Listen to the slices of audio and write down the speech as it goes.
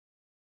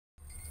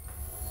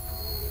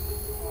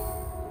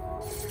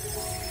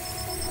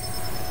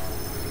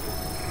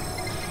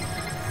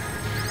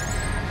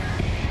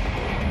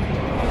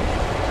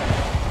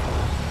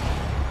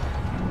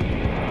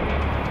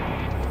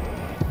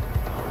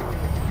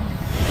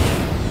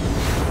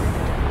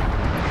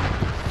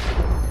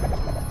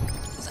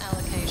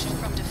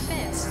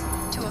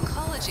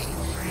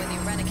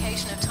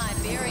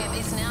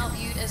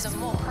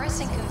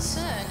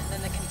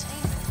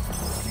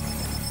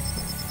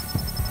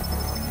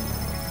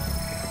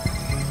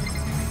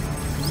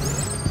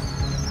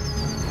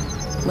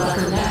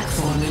Welcome back,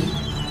 Foreman.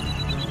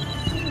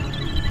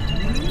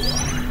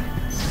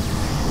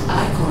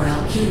 I-Core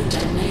LQ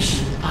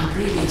detonation on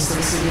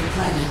previously seeded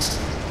planet.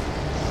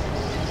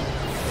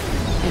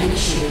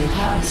 Initiating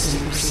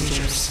harvesting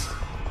procedures.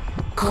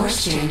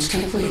 Course change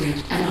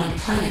completed and on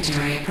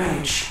planetary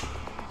approach.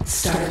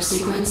 Startup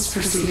sequence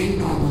proceeding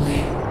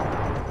normally.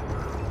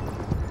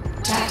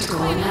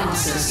 Tactical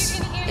analysis.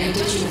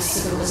 Indigenous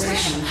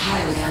civilization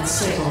highly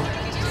unstable.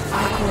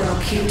 I-Core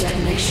LQ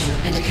detonation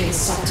indicates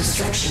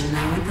self-destruction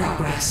now in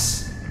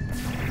progress.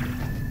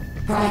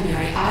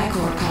 Primary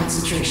I-Core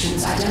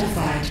concentrations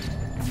identified.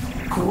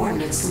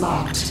 Coordinates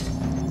locked.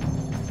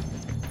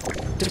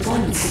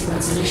 Deployment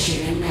sequence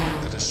initiating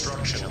now. The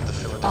destruction of the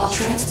Philadelphia. All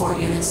transport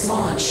units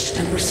launched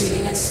and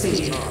proceeding at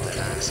speed. It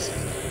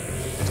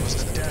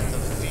was the death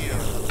of fear.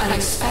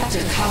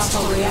 Unexpected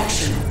hostile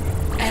reaction.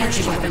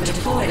 Energy weapon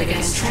deployed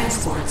against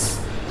transports.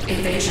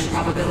 Invasion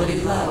probability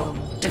low.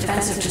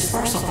 Defensive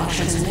dispersal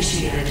functions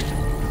initiated.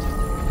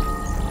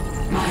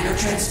 Minor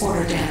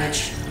transporter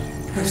damage.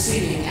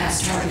 Proceeding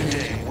as targeted.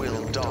 Day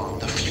will dawn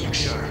the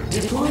future.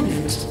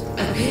 Deployment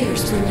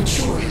appears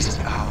premature. It is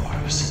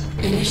ours.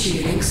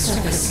 Initiating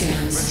surface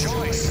scans.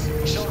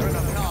 Rejoice, children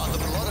of God, the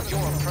blood of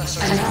your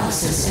oppressors.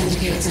 Analysis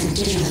indicates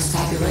indigenous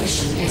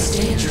population is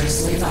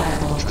dangerously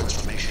viable.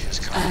 Transformation is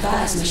coming.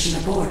 Advise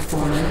mission abort,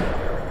 Foreman.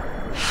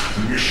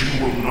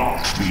 Mission will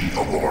not be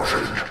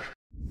aborted.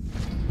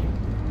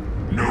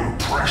 No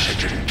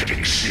precedent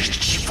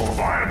exists for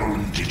viable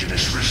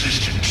indigenous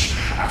resistance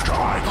after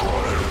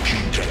I-Core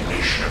LQ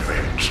detonation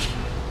event.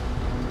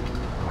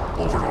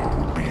 Overlord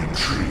would be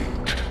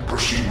intrigued.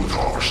 Proceed with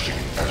harvesting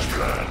as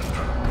planned.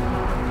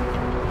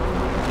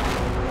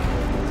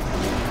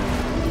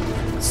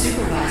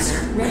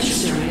 Supervisor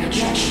registering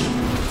ejection.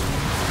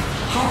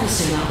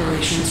 Harvesting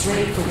operations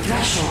ready for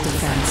threshold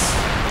defense.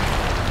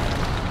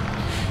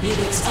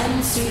 Units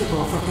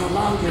unsuitable for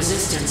prolonged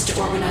resistance to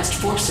organized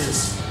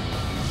forces.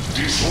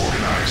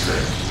 Disorganize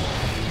them.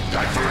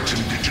 Divert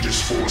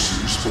indigenous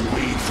forces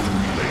away from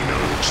relay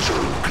nodes to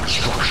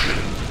construction.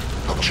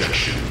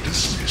 Objection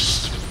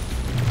dismissed.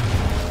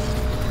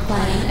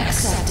 Plan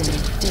accepted.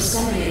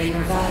 Disseminating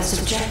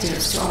revised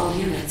objectives to all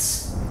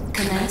units.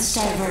 Commence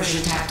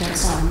diversion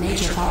tactics on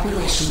major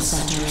population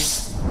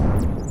centers.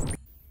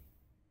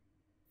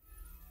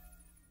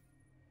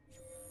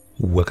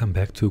 Welcome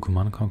back to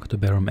Command & Conquer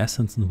Tiberium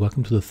Essence, and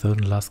welcome to the third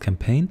and last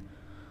campaign.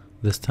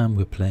 This time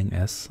we're playing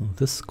as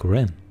the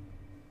Scrin.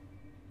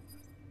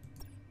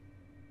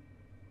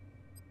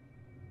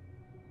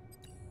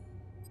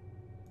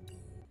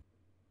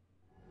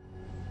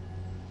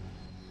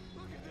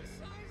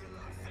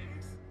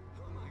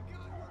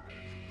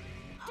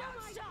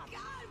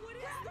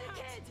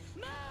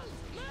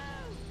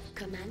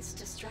 Commence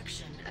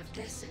destruction of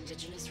this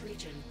indigenous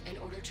region in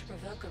order to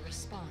provoke a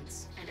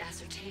response and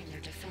ascertain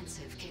their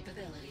defensive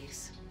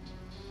capabilities.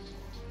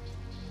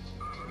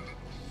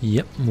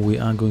 Yep, we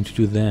are going to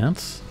do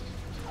that.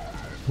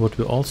 What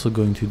we're also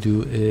going to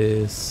do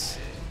is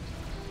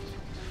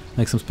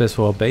make some space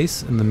for our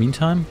base in the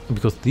meantime,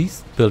 because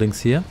these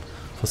buildings here,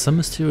 for some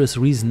mysterious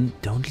reason,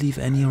 don't leave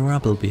any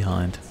rubble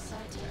behind.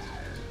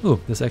 Oh,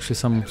 there's actually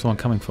someone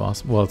coming for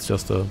us. Well, it's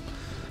just a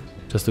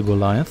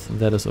Goliath.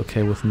 That is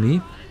okay with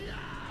me.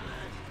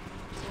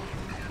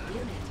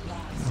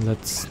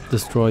 Let's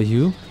destroy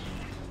you.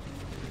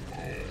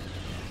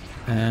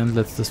 And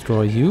let's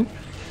destroy you.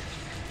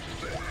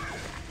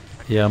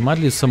 Yeah, I might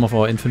lose some of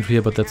our infantry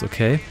here, but that's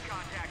okay.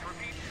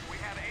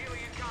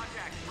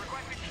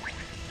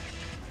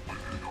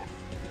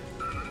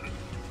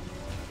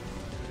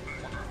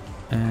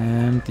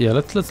 And yeah,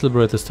 let's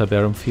liberate this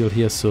Tiberium field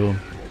here so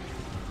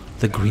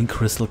the green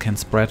crystal can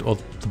spread, or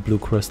the blue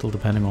crystal,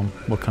 depending on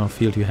what kind of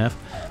field you have.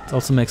 Let's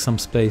also make some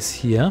space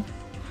here.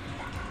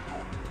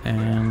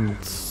 And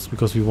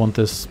because we want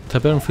this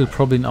Tiberium field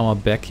probably in our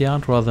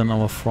backyard rather than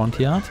our front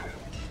yard.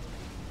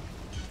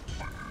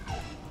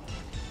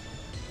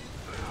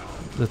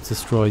 Let's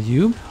destroy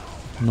you.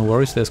 No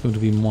worries, there's going to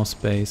be more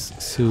space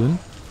soon.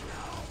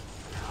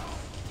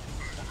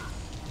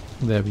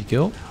 There we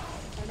go.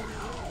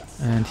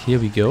 And here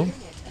we go.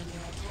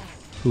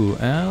 Ooh,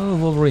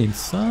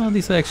 Wolverines.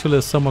 These are actually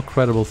a somewhat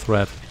credible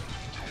threat.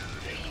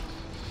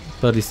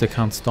 But at least they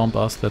can't stomp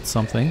us, that's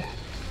something.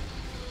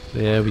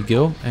 There we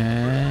go.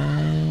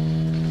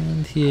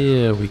 And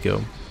here we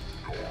go.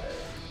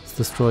 Let's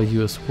destroy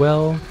you as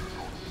well.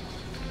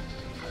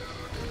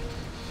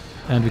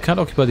 And we can't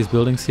occupy these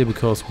buildings here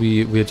because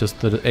we're just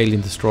the alien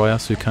destroyer,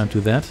 so you can't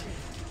do that.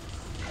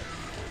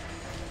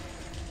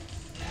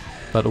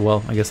 But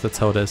well, I guess that's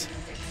how it is.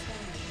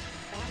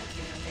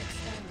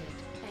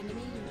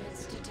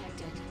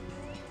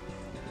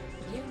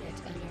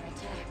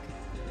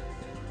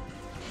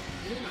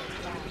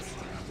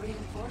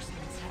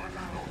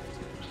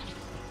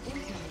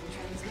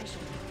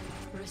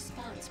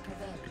 Response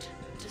provoked.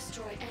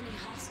 Destroy any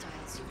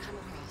hostiles you come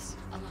across,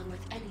 along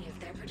with any of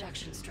their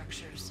production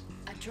structures.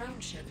 A drone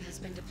ship has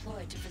been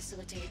deployed to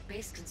facilitate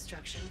base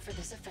construction for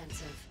this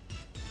offensive.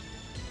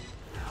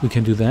 We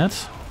can do that.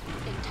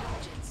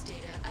 Intelligence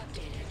data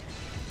updated.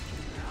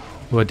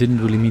 Oh, I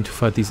didn't really mean to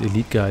fight these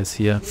elite guys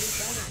here.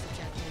 These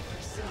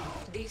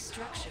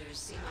structures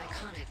seem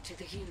iconic to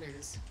the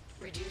humans.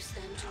 Reduce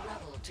them to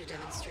rubble to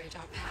demonstrate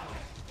our power.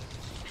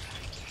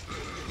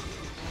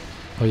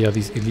 Oh yeah,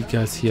 these elite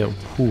guys here.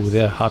 Ooh,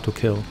 they're hard to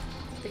kill.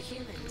 The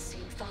humans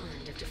seem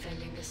fond of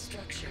defending this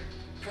structure.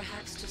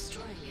 Perhaps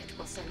destroying it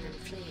will send them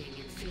fleeing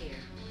in fear.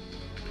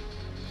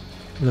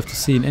 We'll have to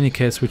see. In any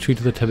case, retreat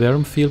to the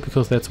Tiberium field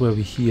because that's where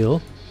we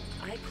heal.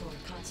 Ichor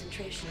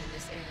concentration in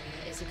this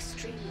area is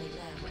extremely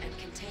low and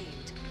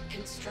contained.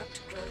 Construct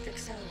growth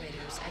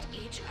accelerators at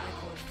each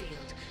ichor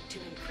field to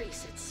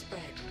increase its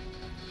spread.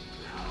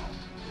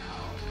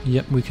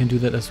 Yep, we can do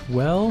that as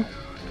well.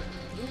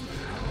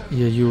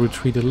 Yeah, you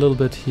retreat a little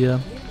bit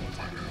here.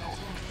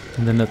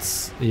 And then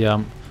let's,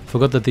 yeah,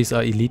 forgot that these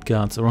are elite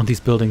guards around these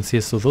buildings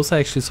here, so those are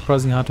actually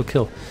surprisingly hard to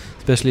kill.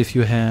 Especially if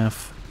you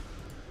have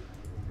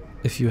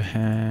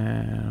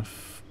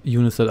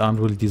units that aren't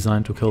really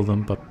designed to kill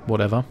them, but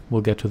whatever,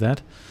 we'll get to that.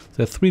 So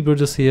there are 3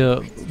 bridges here.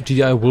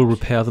 GDI will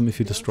repair them if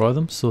you destroy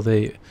them, so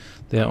they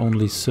are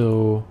only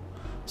so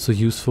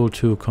useful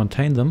to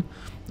contain them.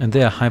 And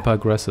they are hyper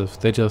aggressive.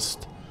 They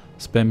just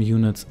spam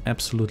units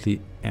absolutely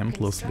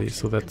endlessly,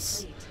 so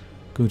that's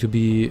going to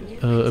be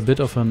a bit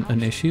of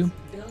an issue.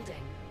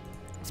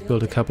 Let's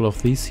build a couple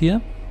of these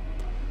here,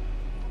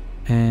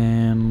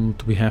 and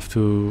we have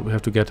to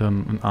get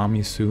an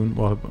army soon,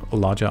 or a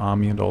larger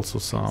army, and also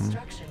some.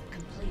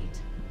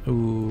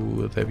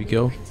 Ooh, there we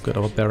go. Got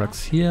our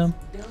barracks here.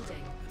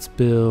 Let's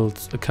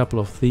build a couple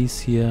of these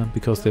here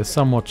because they're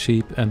somewhat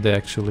cheap and they're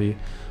actually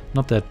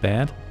not that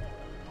bad.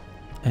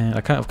 And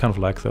I kind of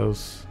like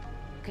those.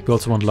 We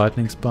also want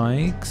lightning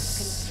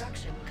spikes.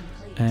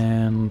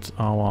 And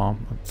our...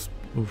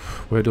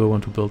 where do I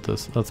want to build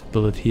this? Let's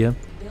build it here.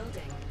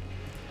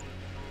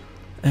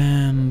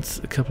 And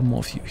a couple more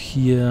of you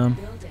here.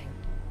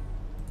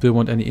 Do I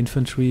want any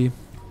infantry?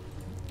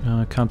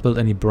 Can't build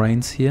any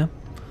brains here.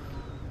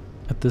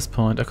 At this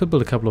point, I could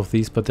build a couple of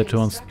these, but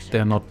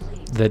they're not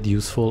that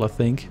useful, I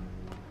think.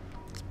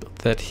 Let's build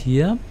that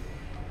here.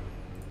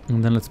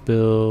 And then let's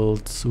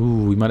build...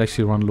 Ooh, we might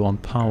actually run low on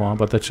power,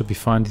 but that should be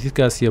fine. These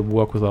guys here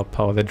work without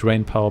power. They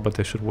drain power, but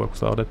they should work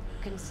without it.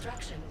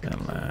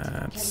 And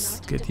let's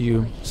get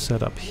you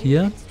set up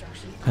here.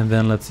 And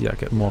then let's, yeah,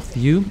 get more of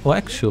you. Or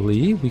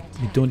actually, we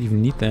don't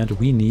even need that.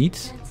 We need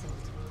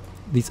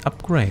these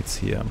upgrades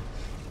here.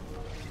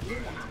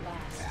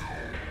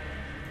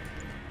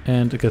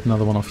 And get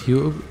another one of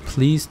you.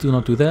 Please do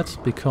not do that,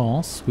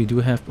 because we do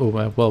have...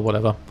 Oh, well,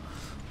 whatever.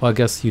 Well, I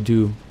guess you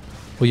do.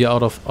 Oh, you're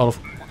out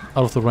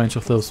of the range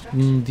of those.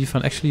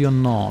 Defend. Actually, you're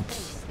not.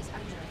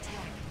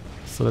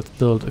 So let's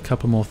build a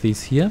couple more of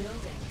these here.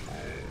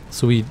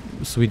 So we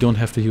don't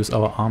have to use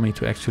our army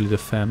to actually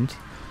defend.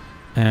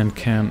 And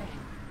can...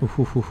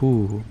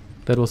 Ooh,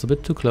 that was a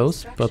bit too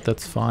close, but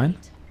that's fine.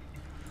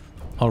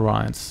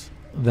 Alright.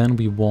 Then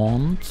we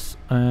want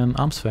an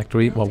arms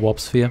factory, or warp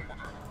sphere.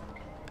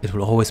 It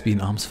will always be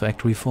an arms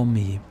factory for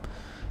me.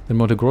 Then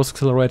want a growth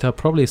accelerator,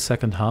 probably a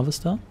second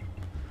harvester.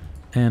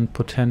 And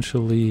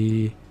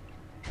potentially...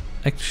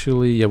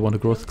 Actually, yeah, want a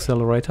growth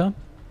accelerator.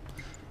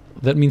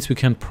 That means we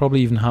can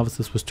probably even harvest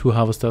this with 2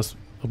 harvesters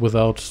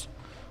without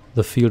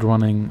the field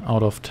running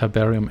out of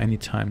Tiberium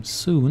anytime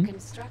soon.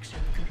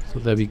 So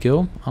there we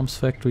go. Arms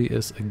factory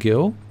is a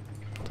go.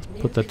 Just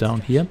put that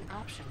down here.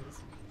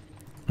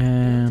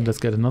 And let's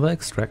get another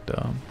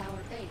extractor.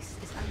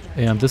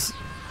 And this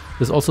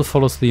also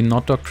follows the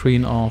not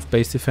doctrine of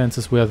base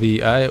defenses, where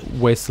the AI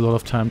wastes a lot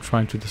of time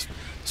trying to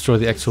destroy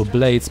the actual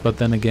blades, but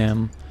then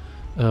again,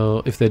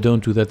 if they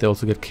don't do that, they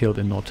also get killed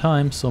in no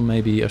time, so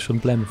maybe I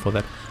shouldn't blame them for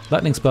that.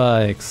 Lightning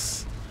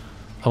spikes.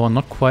 Our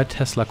not quite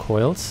Tesla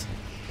coils.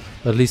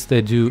 At least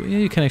they do. Yeah,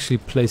 you can actually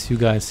place you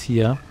guys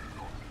here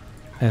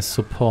as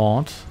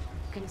support.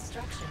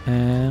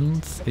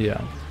 And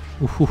yeah.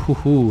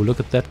 Ooh, look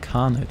at that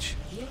carnage.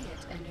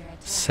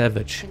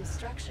 Savage.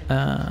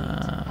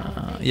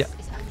 Yeah.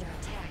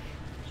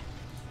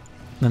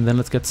 And then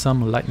let's get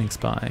some lightning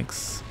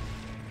spikes.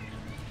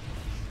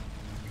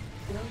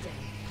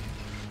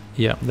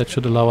 Yeah, that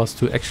should allow us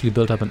to actually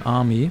build up an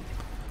army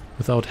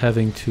without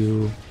having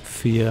to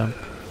fear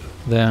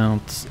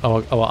that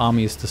our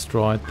army is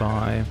destroyed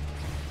by...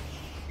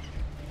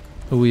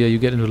 Oh yeah, you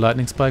get into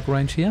lightning spike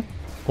range here,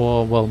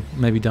 or well,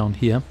 maybe down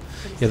here.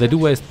 Yeah, they do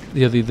waste.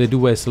 Yeah, they do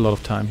waste a lot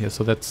of time here,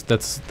 so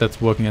that's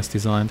working as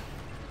designed.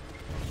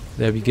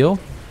 There we go.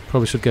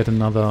 Probably should get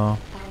another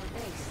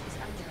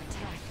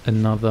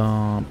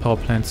power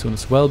plant soon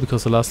as well,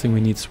 because the last thing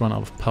we need is run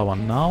out of power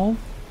now.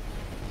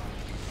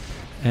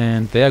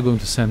 And they are going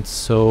to send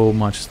so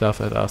much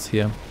stuff at us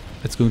here.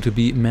 It's going to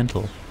be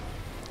mental.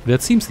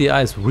 That seems the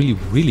AI is really,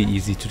 really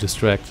easy to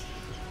distract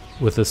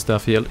with this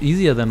stuff here.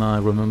 Easier than I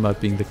remember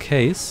it being the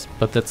case,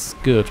 but that's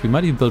good. We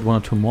might even build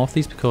 1 or 2 more of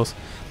these, because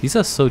these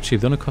are so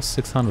cheap. They only cost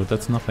 600,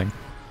 that's nothing.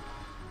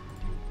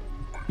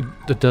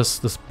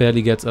 This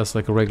barely gets us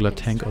like a regular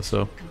tank or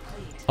so.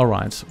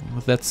 Alright,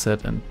 with that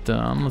said and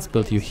done, let's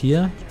build you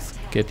here. Let's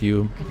get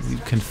you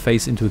can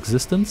phase into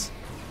existence.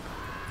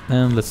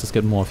 And let's just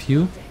get more of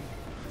you.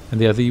 And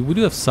yeah, we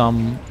do have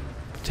some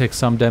take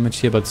some damage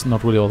here, but it's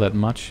not really all that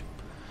much.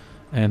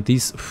 And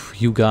these,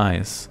 you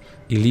guys,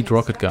 elite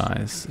rocket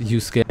guys, you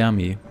scare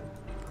me.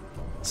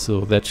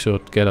 So that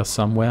should get us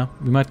somewhere.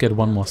 We might get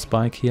one more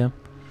spike here.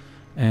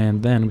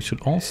 And then we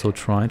should also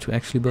try to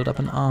actually build up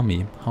an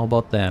army. How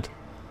about that?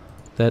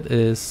 That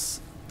is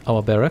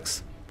our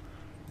barracks.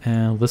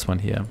 And this one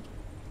here.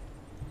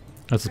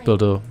 Let's just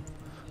build a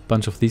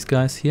bunch of these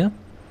guys here.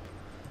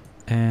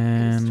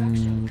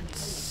 And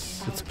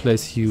let's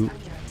place you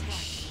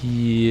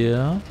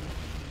here.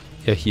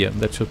 Yeah, here.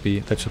 That should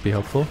be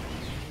helpful.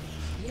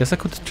 Guess I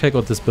could check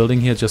out this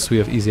building here just so we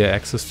have easier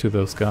access to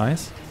those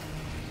guys.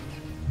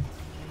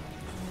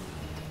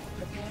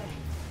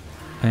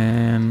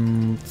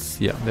 And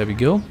yeah, there we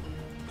go.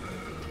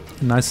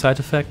 A nice side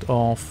effect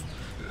of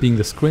being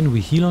the Scrin,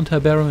 we heal on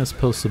Tiberium as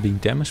opposed to being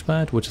damaged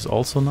by it, which is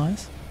also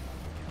nice.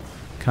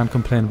 Can't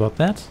complain about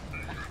that.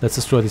 Let's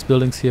destroy these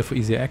buildings here for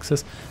easier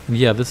access. And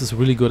yeah, this is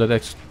really good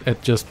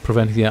at just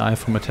preventing the AI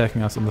from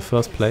attacking us in the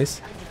first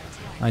place.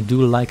 I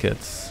do like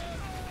it.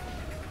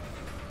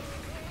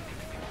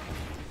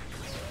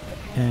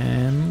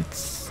 And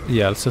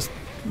yeah, let's just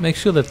make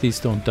sure that these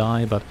don't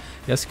die. But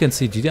as you can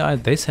see,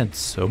 GDI, they sent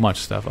so much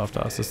stuff after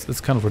us.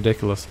 It's kind of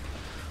ridiculous,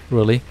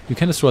 really. You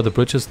can destroy the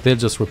bridges, they'll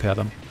just repair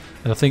them.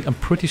 And I'm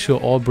pretty sure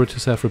all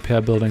bridges have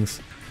repair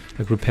buildings,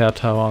 like repair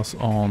towers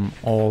on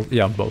all,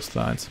 yeah, on both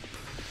sides.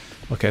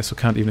 Okay, so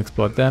can't even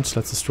exploit that, so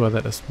let's destroy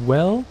that as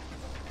well.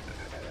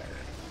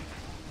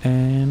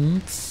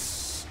 And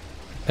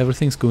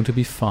everything's going to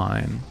be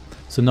fine.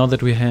 So now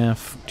that we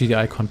have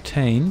GDI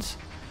contained,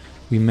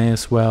 we may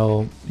as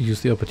well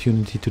use the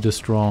opportunity to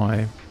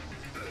destroy...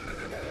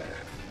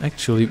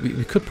 Actually,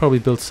 we could probably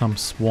build some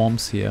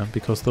swarms here,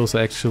 because those are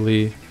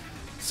actually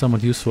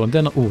somewhat useful. And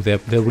then, oh, they're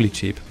really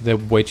cheap. They're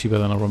way cheaper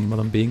than I remember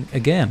them being.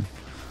 Again,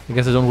 I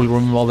guess I don't really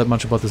remember all that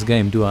much about this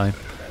game, do I?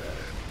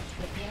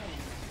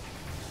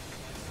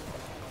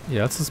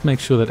 Yeah, let's just make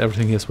sure that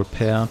everything here is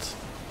repaired.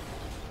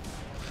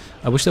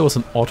 I wish there was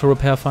an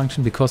auto-repair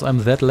function, because I'm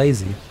that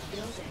lazy.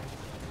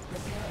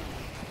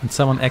 And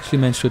someone actually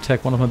managed to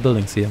attack one of my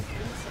buildings here.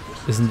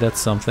 Isn't that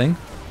something?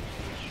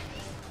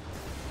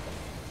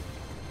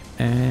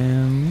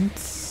 And...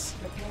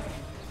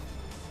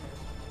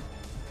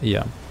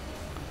 yeah.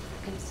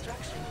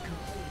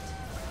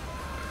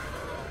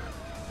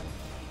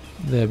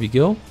 There we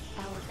go.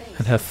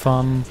 And have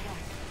fun.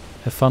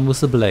 Have fun with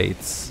the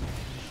blades.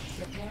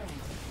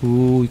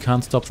 Ooh, we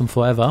can't stop them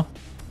forever.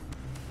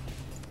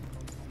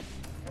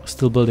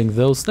 Still building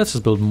those. Let's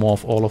just build more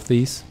of all of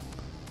these.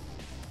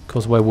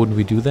 Because why wouldn't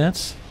we do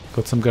that?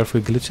 Got some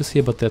graphical glitches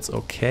here, but that's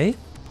okay.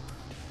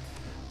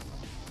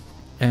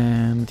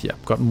 And yeah,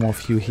 got more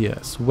of you here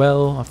as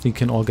well. I think we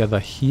can all gather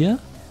here.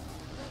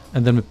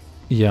 And then,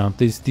 yeah,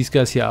 these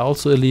guys here are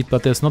also elite,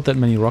 but there's not that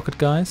many rocket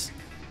guys.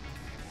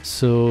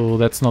 So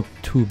that's not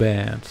too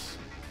bad.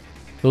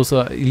 Those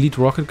are elite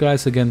rocket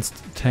guys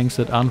against tanks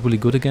that aren't really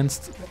good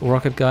against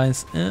rocket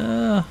guys.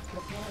 Not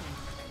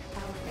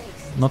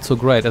so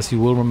great, as you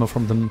will remember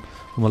from the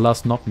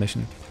last NOP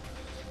mission.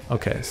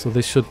 Okay, so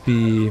this should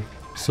be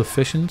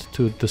sufficient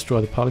to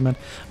destroy the parliament.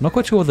 I'm not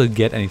quite sure whether they'll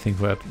get anything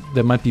for it.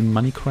 There might be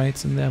money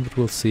crates in there, but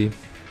we'll see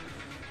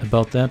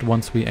about that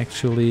once we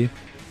actually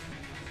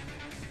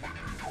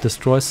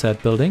destroy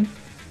said building.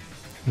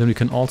 Then we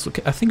can also...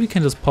 I think we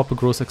can just pop a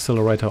growth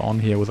accelerator on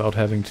here without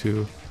having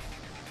to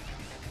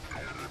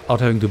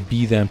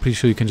be there. I'm pretty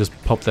sure you can just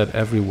pop that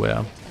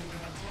everywhere.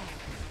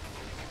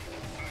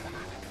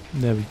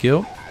 There we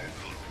go.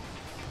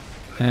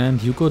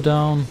 And you go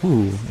down.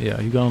 Ooh, yeah,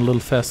 you're going a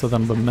little faster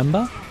than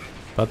remember,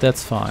 but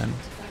that's fine.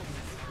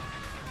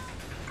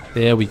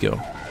 There we go.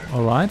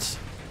 Alright.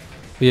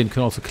 You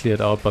can also clear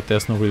it out, but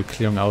there's no real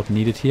clearing out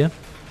needed here.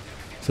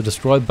 So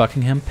destroy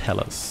Buckingham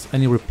Palace.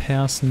 Any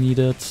repairs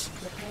needed?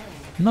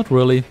 Not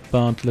really,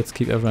 but let's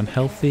keep everyone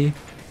healthy.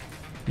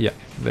 Yeah,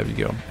 there we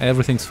go.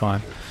 Everything's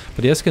fine.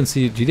 But as you can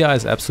see, GDI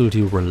is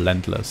absolutely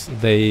relentless.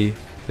 They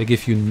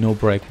give you no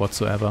break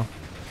whatsoever.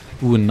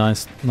 Ooh,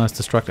 nice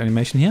destruct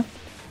animation here.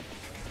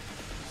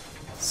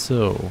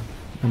 So,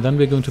 and then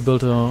we're going to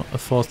build a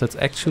force that's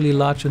actually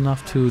large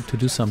enough to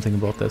do something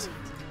about this.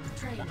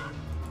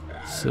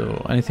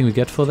 So, anything we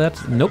get for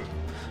that? Nope.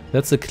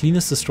 That's the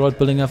cleanest destroyed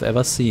building I've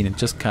ever seen. It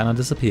just kinda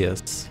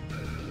disappears.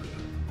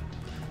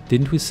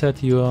 Didn't we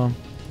set your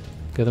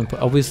gathering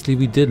point? Obviously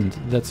we didn't.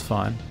 That's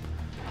fine.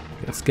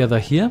 Let's gather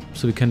here,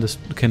 so we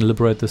can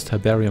liberate this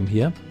Tiberium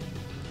here.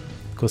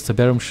 Because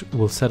Tiberium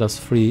will set us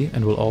free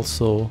and will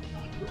also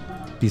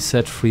be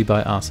set free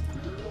by us.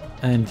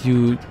 And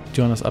you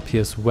join us up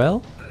here as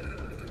well.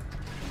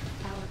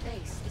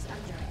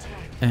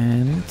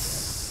 And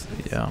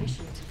yeah,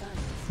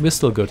 we're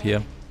still good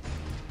here.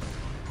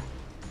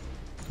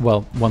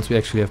 Well, once we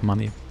actually have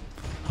money.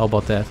 How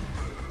about that?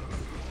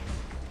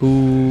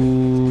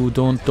 Ooh,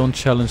 don't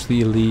challenge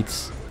the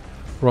elite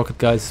rocket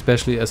guys,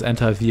 especially as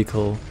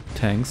anti-vehicle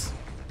tanks.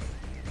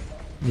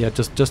 Yeah,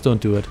 just don't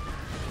do it.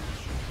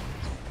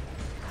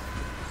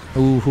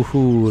 Ooh,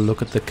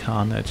 look at the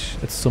carnage.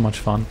 It's so much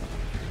fun.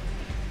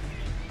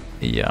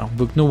 Yeah,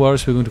 but no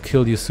worries, we're going to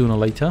kill you sooner or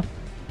later.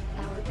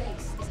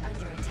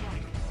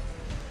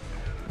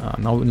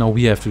 now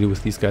we have to deal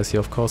with these guys here,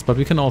 of course. But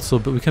we can also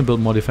build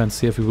more defense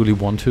here if we really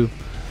want to.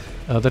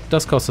 That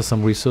does cost us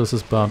some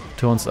resources, but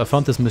to be honest, I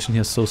found this mission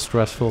here so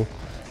stressful.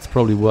 It's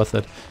probably worth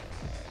it.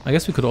 I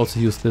guess we could also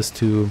use this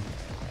to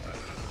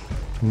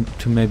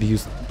maybe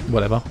use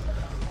whatever.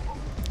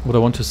 What I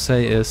want to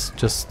say is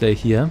just stay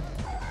here.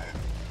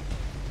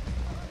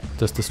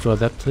 Just destroy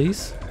that,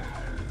 please.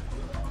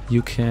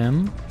 You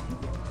can.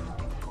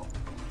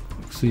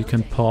 So you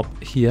can pop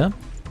here.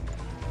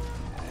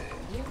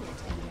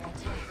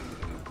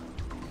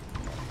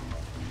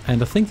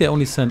 And I think they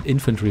only send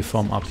infantry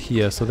from up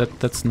here, so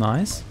that's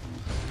nice.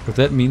 But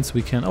that means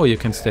we can... Oh, you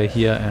can stay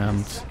here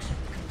and...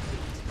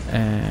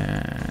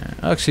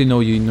 actually, no,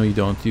 you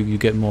don't. You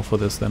get more for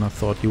this than I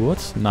thought you would.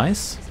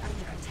 Nice.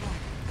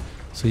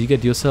 So you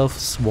get yourself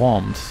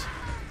swarmed.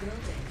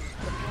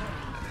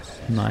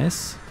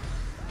 Nice.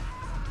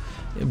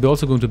 We're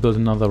also going to build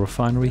another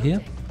refinery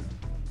here.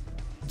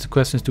 The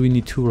question is, do we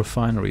need 2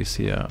 refineries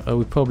here?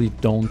 We probably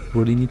don't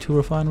really need 2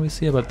 refineries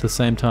here, but at the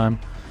same time,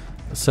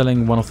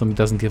 selling one of them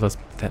doesn't give us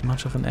that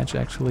much of an edge,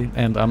 actually.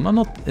 And I'm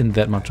not in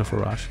that much of a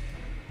rush.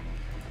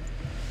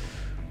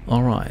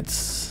 Alright.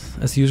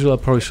 As usual, I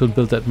probably shouldn't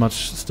build that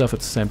much stuff at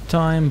the same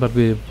time, but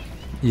we're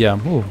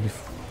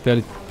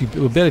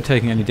barely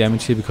taking any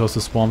damage here because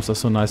the swarms are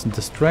so nice and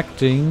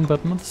distracting,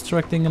 but not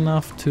distracting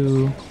enough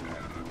to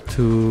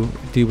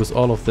deal with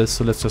all of this.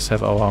 So let's just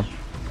have our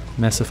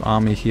massive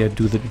army here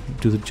do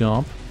the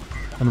job.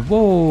 And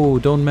whoa,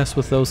 don't mess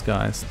with those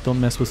guys. Don't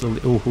mess with...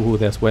 Oh,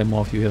 there's way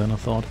more of you here than I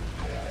thought.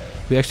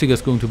 We're actually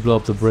just going to blow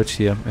up the bridge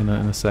here in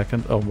a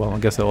second. Oh, well, I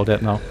guess they're all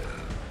dead now.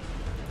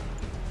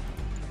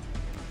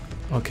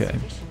 Okay.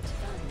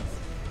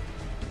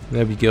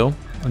 There we go.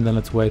 And then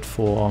let's wait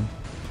for...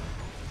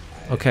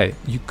 Okay,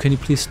 can you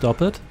please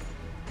stop it?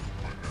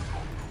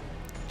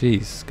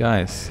 Jeez,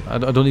 guys. I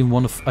don't even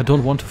want to... I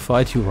don't want to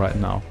fight you right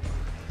now.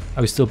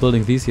 Are we still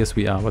building these? Yes,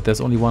 we are. But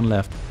there's only one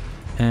left.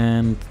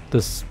 And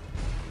this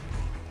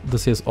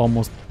here is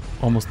almost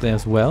there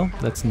as well.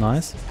 That's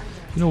nice.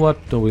 You know what?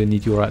 Don't really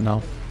need you right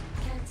now.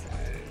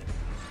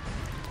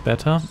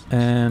 Better.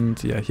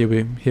 And yeah,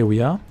 here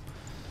we are.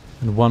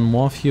 And one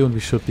more of you and we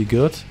should be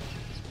good.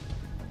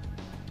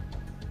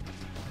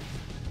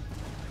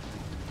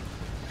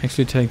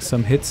 Actually take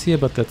some hits here,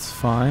 but that's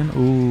fine.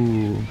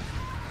 Ooh.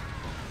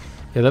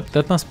 Yeah,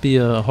 that must be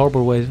a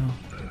horrible way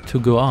to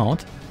go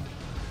out.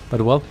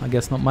 But well, I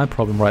guess not my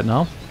problem right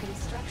now.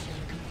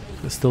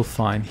 We're still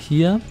fine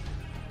here.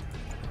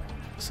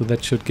 So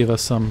that should give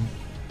us some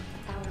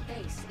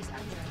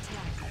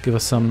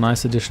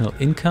nice additional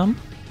income.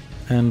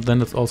 And then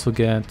let's also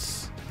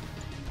get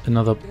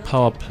another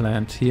power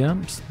plant here.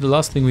 So the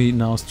last thing we need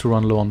now is to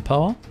run low on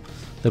power.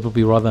 That would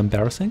be rather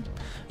embarrassing.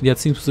 Yeah, it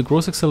seems with the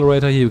growth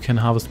accelerator here you can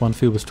harvest one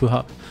field with 2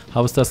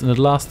 harvesters and it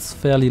lasts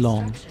fairly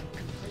long.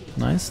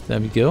 Nice, there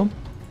we go.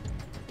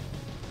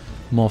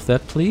 More of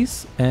that,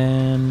 please.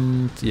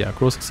 And yeah,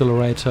 growth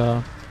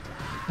accelerator.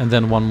 And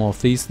then one more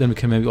of these. Then we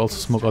can maybe also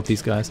smoke out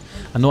these guys.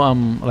 I know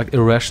I'm like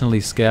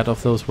irrationally scared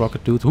of those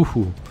rocket dudes.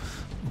 Woohoo!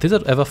 Did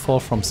that ever fall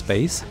from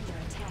space?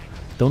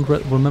 Don't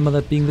remember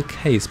that being the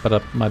case, but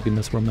I might be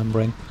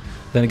misremembering.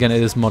 Then again,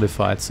 it is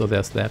modified, so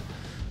there's that.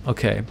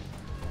 Okay.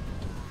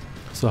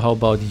 So how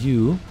about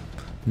you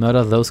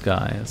murder those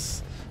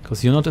guys?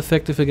 Because you're not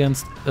effective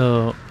against...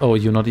 oh,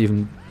 you're not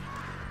even...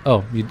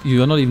 Oh,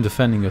 you're not even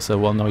defending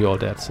yourself. Well, now you're all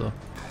dead, so...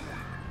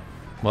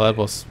 Well, that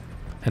was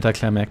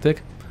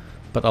anticlimactic.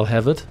 But I'll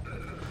have it.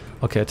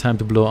 Okay, time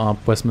to blow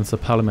up Westminster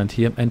Parliament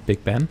here and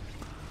Big Ben.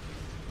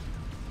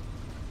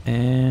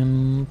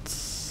 And...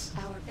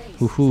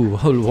 Woohoo!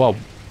 Oh, wow,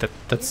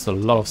 that's a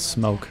lot of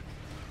smoke.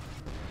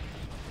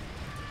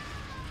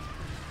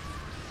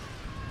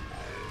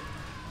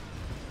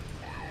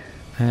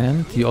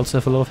 And you also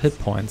have a lot of hit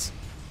points.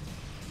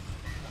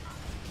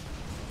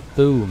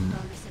 Boom.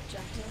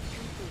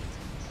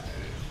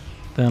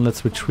 Then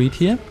let's retreat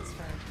here.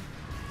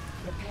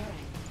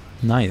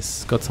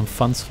 Nice, got some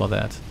funds for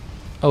that.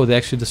 Oh, they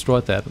actually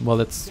destroyed that. Well,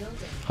 that's...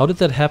 How did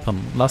that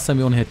happen? Last time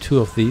we only had 2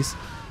 of these,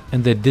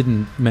 and they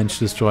didn't manage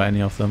to destroy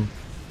any of them.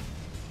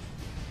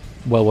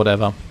 Well,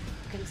 whatever.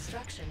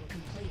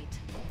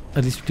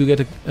 At least we do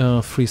get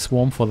a free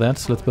swarm for that,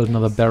 so let's build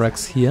another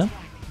barracks here.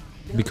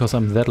 Because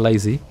I'm that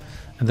lazy.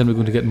 And then we're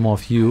going to get more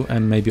of you,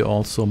 and maybe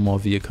also more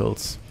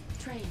vehicles.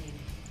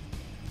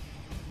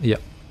 Yeah.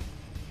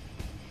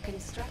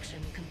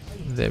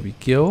 There we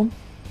go.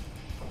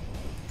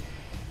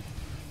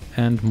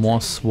 And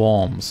more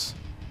swarms.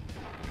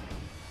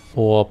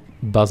 Or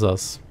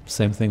buzzers.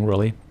 Same thing,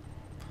 really.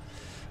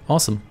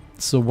 Awesome.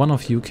 So one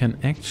of you can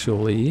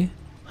actually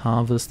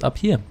harvest up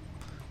here.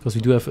 Because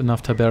we do have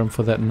enough Tiberium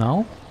for that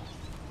now.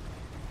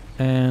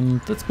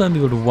 And let's maybe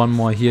do one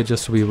more here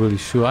just to be really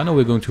sure. I know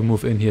we're going to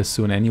move in here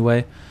soon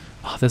anyway.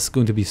 Oh, this is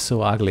going to be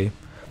so ugly.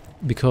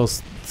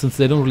 Because since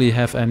they don't really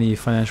have any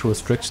financial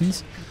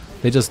restrictions,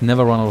 they just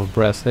never run out of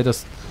breath.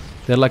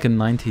 They're like a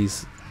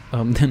 90s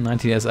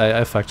 90s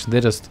AI faction.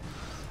 They just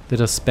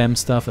spam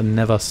stuff and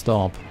never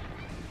stop.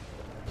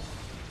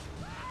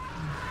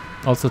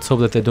 Also, let's hope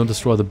that they don't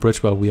destroy the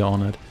bridge while we are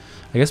on it.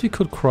 I guess we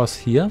could cross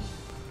here,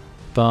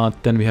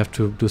 but then we have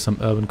to do some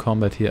urban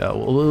combat here.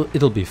 Well,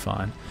 it'll be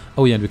fine.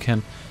 Oh yeah, and we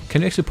can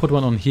you actually put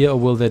one on here, or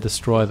will they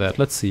destroy that?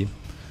 Let's see.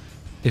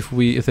 If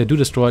they do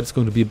destroy it, it's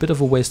going to be a bit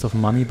of a waste of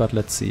money, but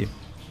let's see.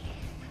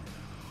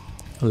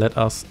 Let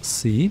us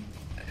see.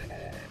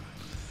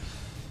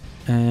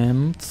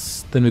 And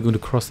then we're going to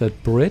cross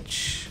that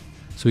bridge.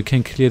 So we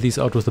can clear these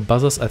out with the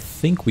buzzers. I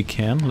think we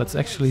can. Let's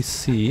actually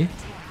see.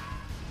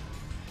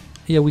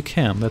 Yeah, we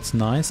can. That's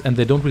nice. And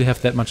they don't really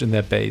have that much in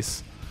their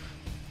base.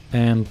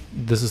 And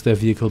this is their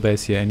vehicle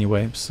base here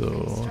anyway. So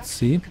let's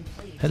see.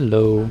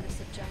 Hello.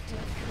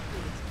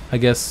 I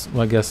guess,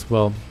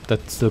 well,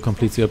 that still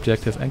completes the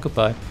objective. And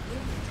goodbye.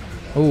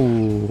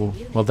 Oh,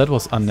 well, that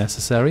was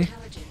unnecessary.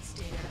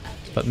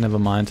 But never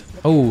mind.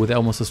 Oh, they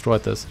almost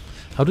destroyed this.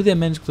 How do they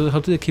manage? How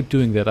do they keep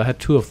doing that? I had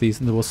 2 of these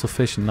and it was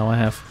sufficient. Now I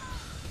have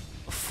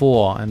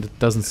 4 and it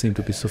doesn't seem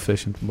to be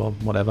sufficient. Well,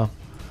 whatever.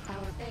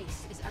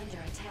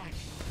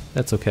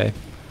 That's okay.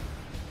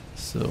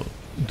 So,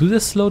 do they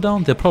slow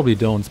down? They probably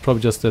don't. It's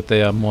probably just that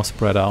they are more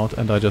spread out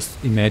and I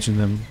just imagine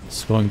them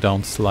slowing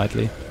down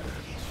slightly.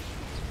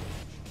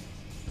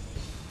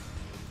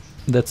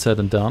 That's said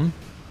and done.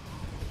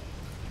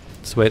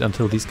 Let's wait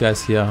until these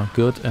guys here are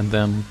good and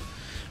then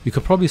we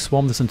could probably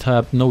swarm this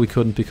entire... No, we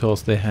couldn't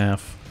because they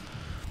have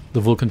the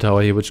Vulcan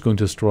Tower here, which is going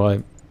to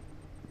destroy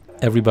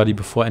everybody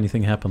before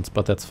anything happens,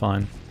 but that's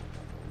fine.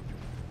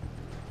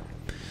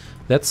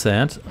 That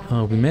said,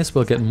 we may as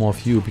well get more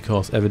of you,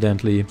 because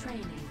evidently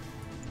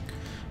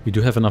we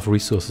do have enough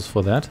resources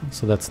for that,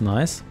 so that's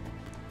nice.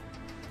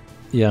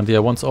 Yeah, and yeah,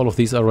 once all of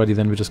these are ready,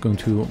 then we're just going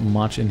to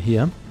march in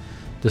here,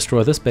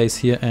 destroy this base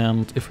here,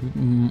 and if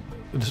we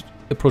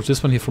approach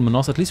this one here from the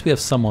north, at least we have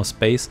some more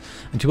space.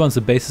 And to be honest,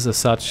 the bases as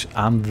such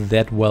aren't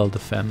that well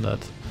defended.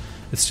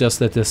 It's just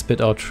that they spit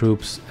out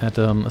troops at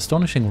an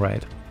astonishing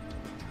rate.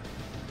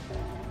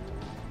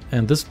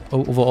 And this,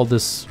 overall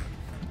this,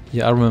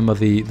 yeah, I remember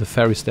the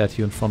fairy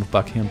statue in front of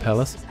Buckingham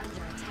Palace.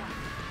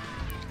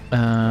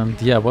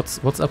 And yeah, what's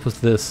up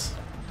with this?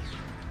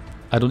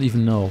 I don't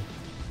even know.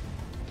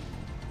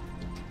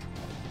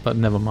 But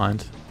never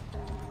mind.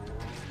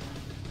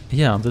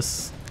 Yeah,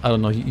 this, I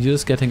don't know, you're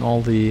just getting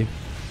all the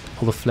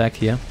flag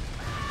here.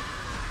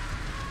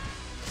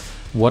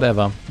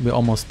 Whatever, we're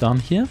almost done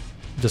here.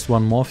 Just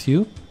one more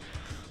few.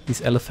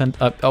 These elephant...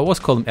 I always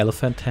call them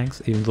elephant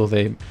tanks, even though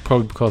they...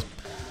 Probably because...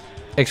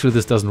 Actually,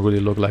 this doesn't really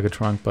look like a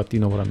trunk, but you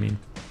know what I mean.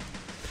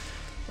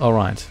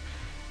 Alright.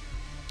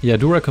 Yeah, I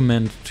do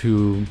recommend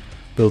to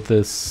build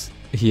this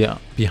here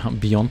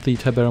beyond the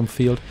Tiberium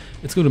field.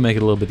 It's going to make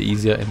it a little bit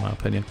easier, in my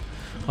opinion.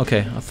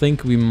 Okay, I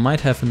think we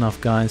might have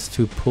enough guys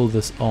to pull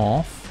this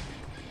off.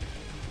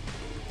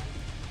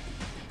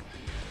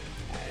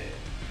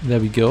 There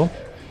we go.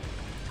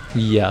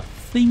 Yeah, I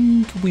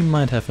think we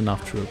might have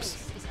enough troops.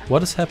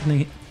 What is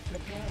happening?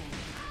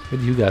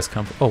 Where do you guys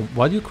come from? Oh,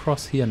 why do you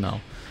cross here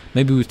now?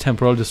 Maybe we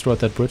temporarily destroyed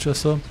that bridge or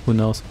so? Who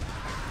knows?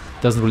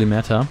 Doesn't really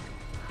matter.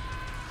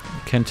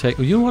 Can take...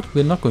 You know what?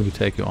 We're not going to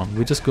take you on.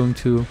 We're just going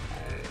to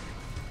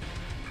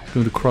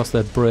cross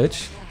that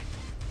bridge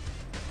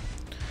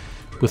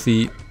with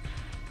the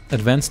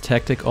advanced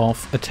tactic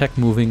of attack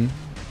moving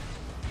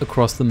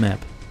across the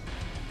map.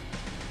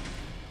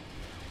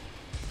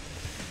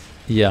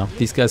 Yeah,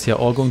 these guys here are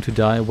all going to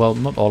die. Well,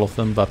 not all of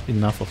them, but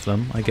enough of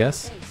them, I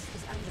guess.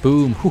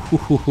 Boom! Hoo hoo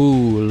hoo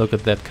hoo! Look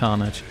at that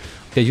carnage.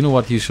 Okay, you know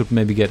what? You should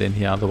maybe get in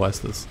here,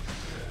 otherwise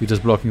you're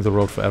just blocking the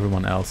road for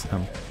everyone else.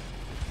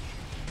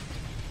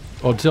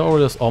 Or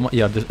just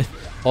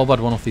all but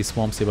one of these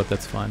swarms here, but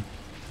that's fine.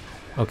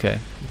 Okay,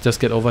 just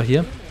get over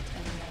here.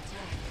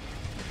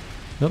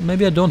 No,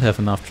 maybe I don't have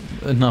enough.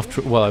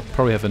 Well, I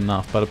probably have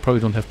enough, but I probably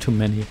don't have too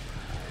many.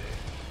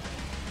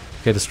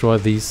 Okay, destroy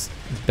these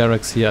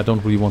barracks here. I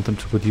don't really want them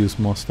to produce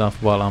more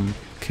stuff while I'm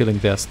killing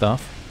their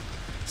stuff.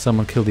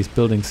 Someone kill these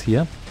buildings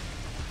here.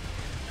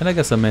 And I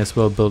guess I may as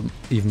well build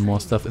even more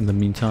stuff in the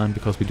meantime,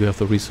 because we do have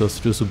the resource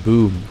to do so.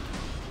 Boom.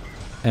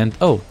 And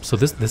oh, so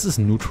this is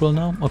neutral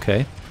now?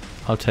 Okay,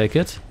 I'll take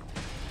it.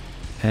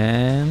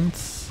 And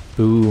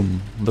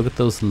boom. Look at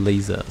those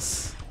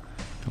lasers.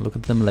 Look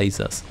at them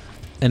lasers.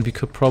 And we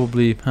could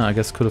probably, I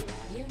guess could have...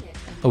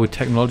 Oh, a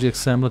technology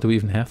assembler, do we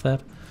even have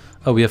that?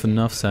 Oh, we have a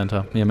nerve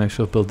center. Yeah, maybe I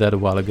should have built that a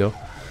while ago.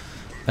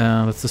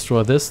 Let's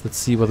destroy this. Let's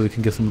see whether we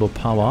can give them low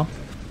power.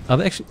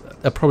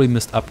 I probably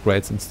missed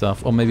upgrades and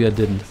stuff, or maybe I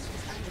didn't.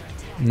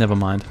 Never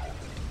mind.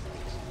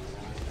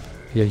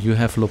 Yeah, you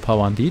have low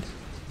power indeed.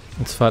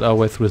 Let's fight our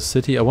way through the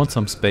city. I want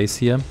some space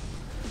here.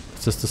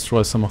 Let's just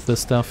destroy some of this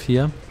stuff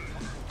here.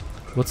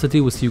 What's the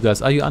deal with you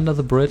guys? Are you under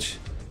the bridge?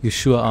 You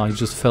sure are. You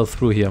just fell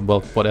through here.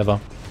 Well, whatever.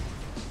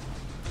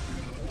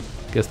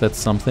 Guess that's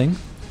something.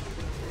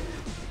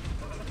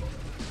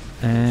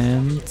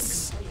 And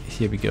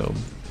here we go.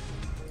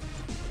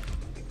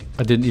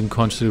 I didn't even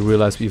consciously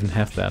realize we even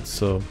have that,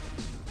 so...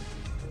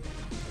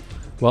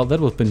 Well, that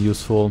would have been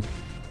useful.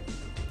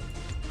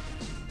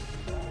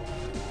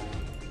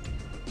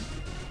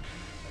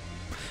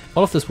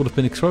 All of this would have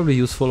been extremely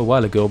useful a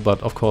while ago,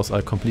 but of course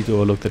I completely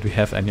overlooked that we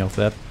have any of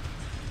that.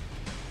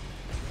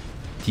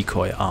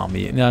 decoy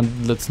army. Yeah,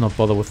 let's not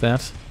bother with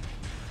that.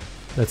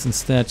 Let's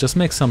instead just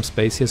make some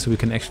space here so we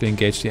can actually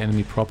engage the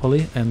enemy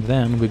properly, and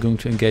then we're going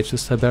to engage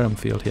this Tiberium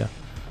field here.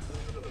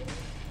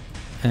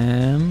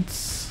 And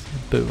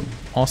boom.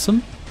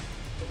 Awesome.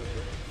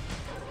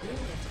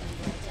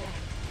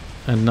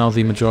 And now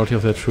the majority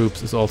of their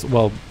troops is also,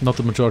 well, not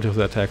the majority of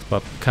their attacks,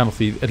 but kind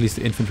of at least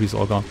the infantry is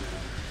all gone.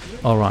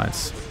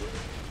 Alright.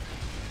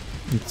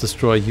 Let's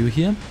destroy you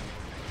here.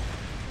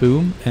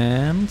 Boom,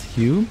 and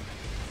you.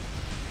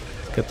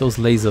 Get those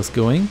lasers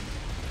going.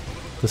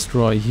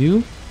 Destroy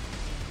you.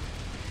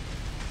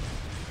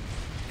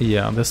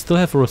 Yeah, they still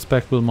have a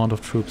respectable amount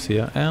of troops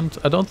here, and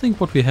I don't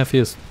think what we have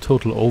here is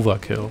total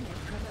overkill.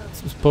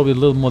 It's probably a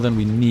little more than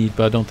we need,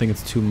 but I don't think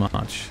it's too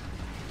much.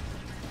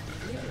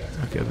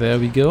 Okay, there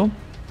we go.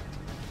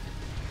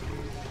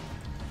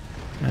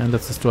 And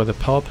let's destroy the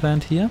power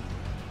plant here.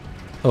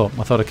 Oh,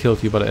 I thought I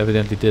killed you, but I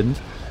evidently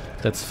didn't.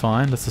 That's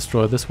fine. Let's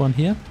destroy this one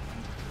here.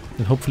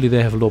 And hopefully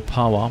they have low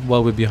power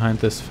while we're behind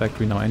this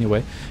factory now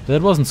anyway.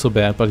 That wasn't so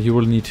bad, but you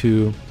will need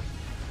to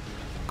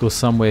go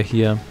somewhere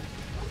here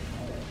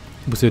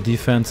with your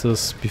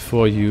defenses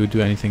before you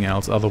do anything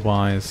else.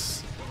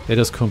 Otherwise, they're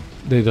just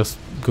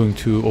going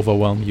to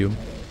overwhelm you.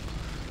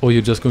 Or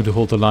you're just going to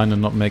hold the line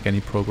and not make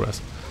any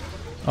progress.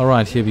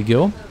 Alright, here we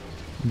go.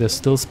 They're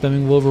still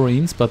spamming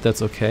Wolverines, but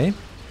that's okay.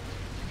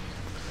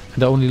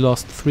 And I only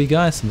lost 3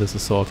 guys in this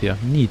assault here.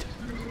 Neat.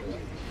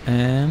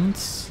 And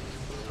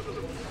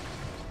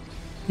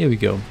here we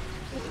go.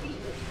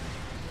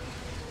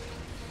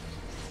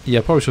 Yeah,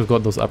 probably should have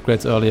got those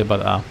upgrades earlier,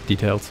 but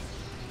details.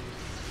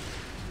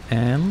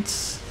 And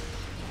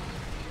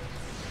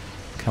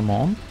come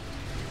on.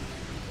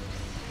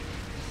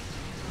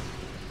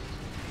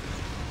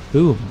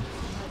 Boom.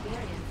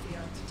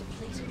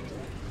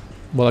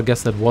 Well, I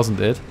guess that wasn't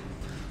it.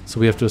 So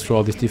we have to destroy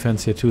all these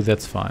defense here too.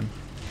 That's fine.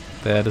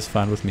 That is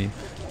fine with me.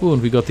 Ooh,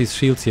 and we got these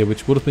shields here,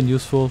 which would have been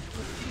useful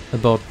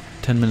about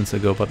 10 minutes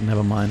ago, but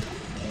never mind.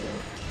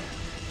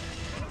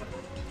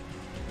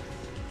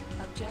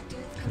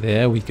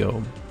 There we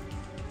go.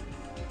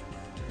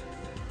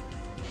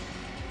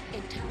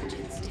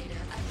 Intelligence data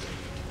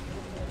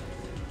updated.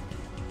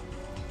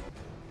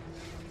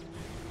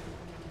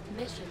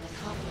 Mission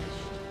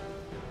accomplished.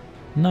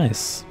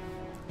 Nice.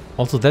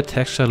 Also, that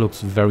texture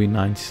looks very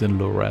 90s in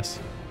low res.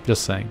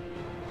 Just saying.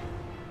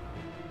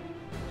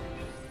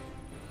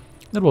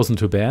 That wasn't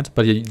too bad,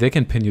 but yeah, they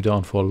can pin you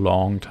down for a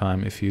long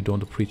time if you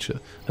don't approach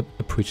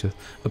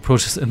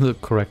this in the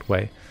correct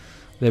way.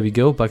 There we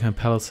go. Balkan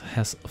Palace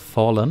has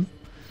fallen,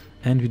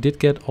 and we did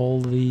get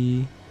all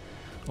the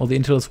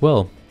intel as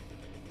well.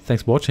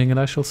 Thanks for watching, and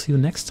I shall see you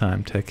next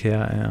time. Take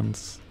care and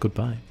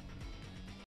goodbye.